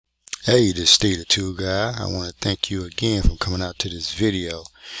Hey, this is Steve the Tool Guy. I want to thank you again for coming out to this video.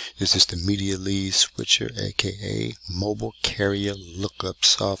 This is the Media Lead Switcher, aka Mobile Carrier Lookup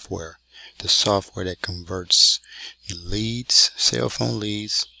Software. The software that converts leads, cell phone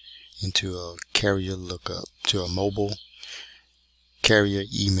leads, into a carrier lookup, to a mobile carrier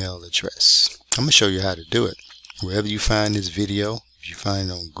email address. I'm going to show you how to do it. Wherever you find this video, if you find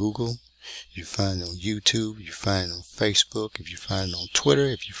it on Google, if you find it on YouTube, if you find it on Facebook, if you find it on Twitter,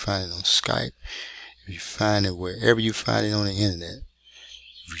 if you find it on Skype, if you find it wherever you find it on the internet.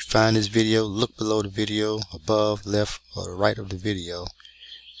 If you find this video, look below the video, above, left, or the right of the video.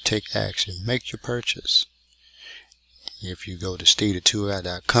 Take action. Make your purchase. If you go to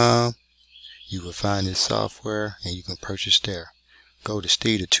SteveTheToolGuy.com, you will find this software and you can purchase there. Go to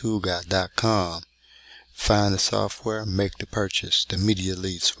SteveTheToolGuy.com, find the software, make the purchase, the Media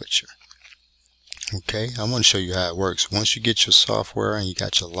Lead Switcher. Okay, I want to show you how it works. Once you get your software and you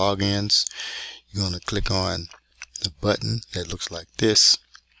got your logins, you're going to click on the button that looks like this,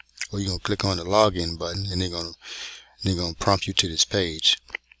 or you're going to click on the login button, and they're going to prompt you to this page.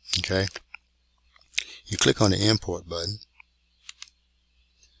 Okay, you click on the import button,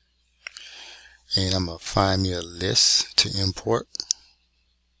 and I'm going to find me a list to import.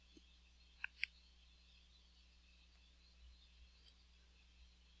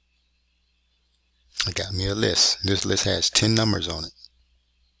 I got me a list. This list has 10 numbers on it.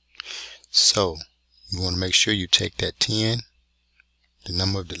 So you want to make sure you take that 10, the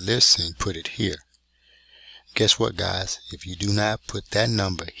number of the list, and put it here. Guess what, guys? If you do not put that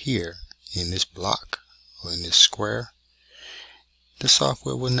number here in this block or in this square, the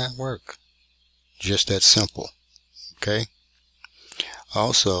software will not work. Just that simple. Okay?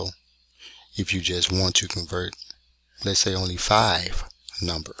 Also, if you just want to convert, let's say, only 5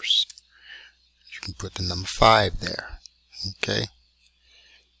 numbers, you can put the number 5 there. Okay?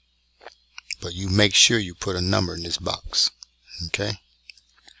 But you make sure you put a number in this box. Okay?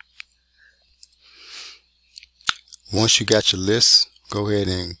 Once you got your list, go ahead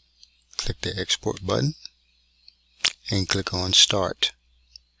and click the export button and click on start.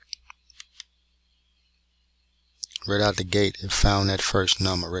 Right out the gate, it found that first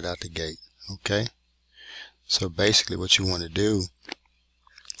number right out the gate. Okay? So basically what you want to do,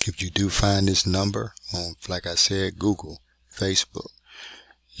 if you do find this number on, like I said, Google, Facebook,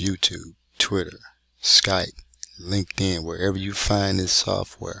 YouTube, Twitter, Skype, LinkedIn, wherever you find this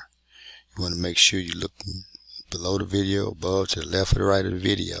software, you want to make sure you look below the video, above, to the left or the right of the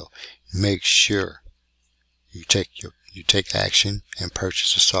video. Make sure you take action and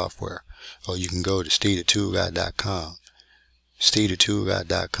purchase the software. Or you can go to SteveTheToolGuy.com,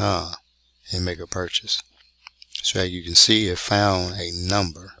 SteveTheToolGuy.com, and make a purchase. So as you can see, it found a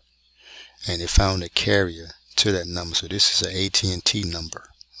number and it found a carrier to that number. So this is an AT&T number.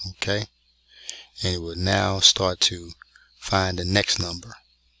 Okay? And it will now start to find the next number.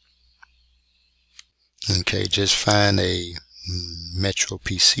 Okay, just find a Metro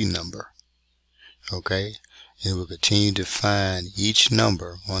PC number. Okay? And it will continue to find each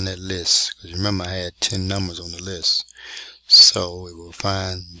number on that list. Because remember, I had 10 numbers on the list. So it will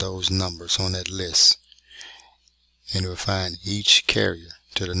find those numbers on that list. And it will find each carrier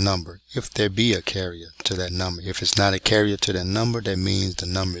to the number, if there be a carrier to that number. If it's not a carrier to that number, that means the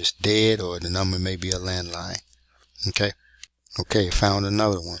number is dead, or the number may be a landline. Okay? Okay, found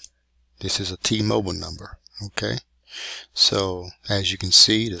another one. This is a T-Mobile number. Okay? So as you can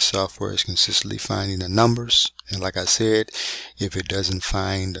see, the software is consistently finding the numbers. And like I said, if it doesn't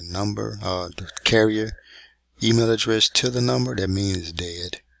find the number, the carrier email address to the number, that means it's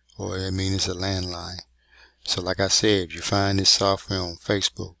dead, or that means it's a landline. So like I said, if you find this software on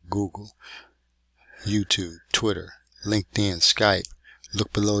Facebook, Google, YouTube, Twitter, LinkedIn, Skype,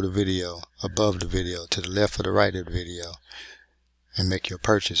 look below the video, above the video, to the left or the right of the video, and make your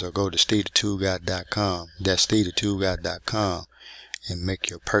purchase. Or go to SteveTheToolGuy.com, that's SteveTheToolGuy.com, and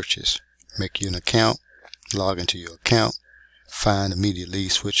make your purchase. Make you an account, log into your account, find the Media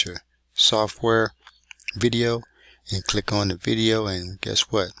Lead Switcher software video, and click on the video, and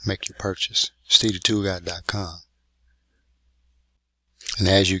guess what? Make your purchase. SteveTheToolGuy.com. And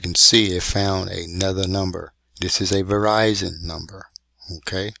as you can see, it found another number. This is a Verizon number.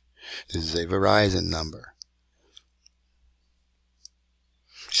 Okay? This is a Verizon number.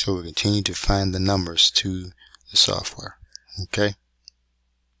 So we continue to find the numbers to the software. Okay?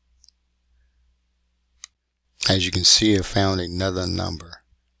 As you can see, it found another number.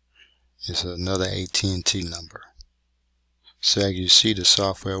 It's another AT&T number. So as you see, the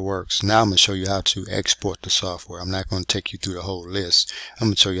software works. Now I'm going to show you how to export the software. I'm not going to take you through the whole list. I'm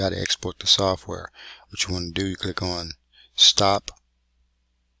going to show you how to export the software. What you want to do, you click on Stop,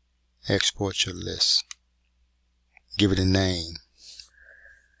 export your list. Give it a name.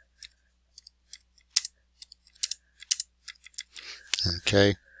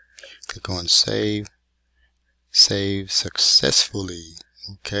 Okay. Click on save. Save successfully.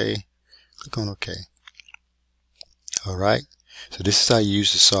 Okay. Click on OK. Alright. So this is how you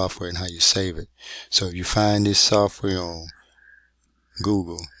use the software and how you save it. So if you find this software on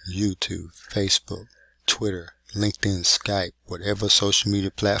Google, YouTube, Facebook, Twitter, LinkedIn, Skype, whatever social media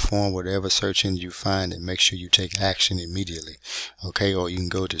platform, whatever search engine you find, and make sure you take action immediately. Okay, or you can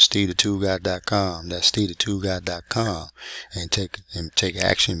go to SteveTheToolGuy.com. That's SteveTheToolGuy.com, and take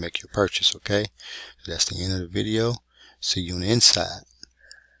action, make your purchase. Okay, so that's the end of the video. See you on the inside.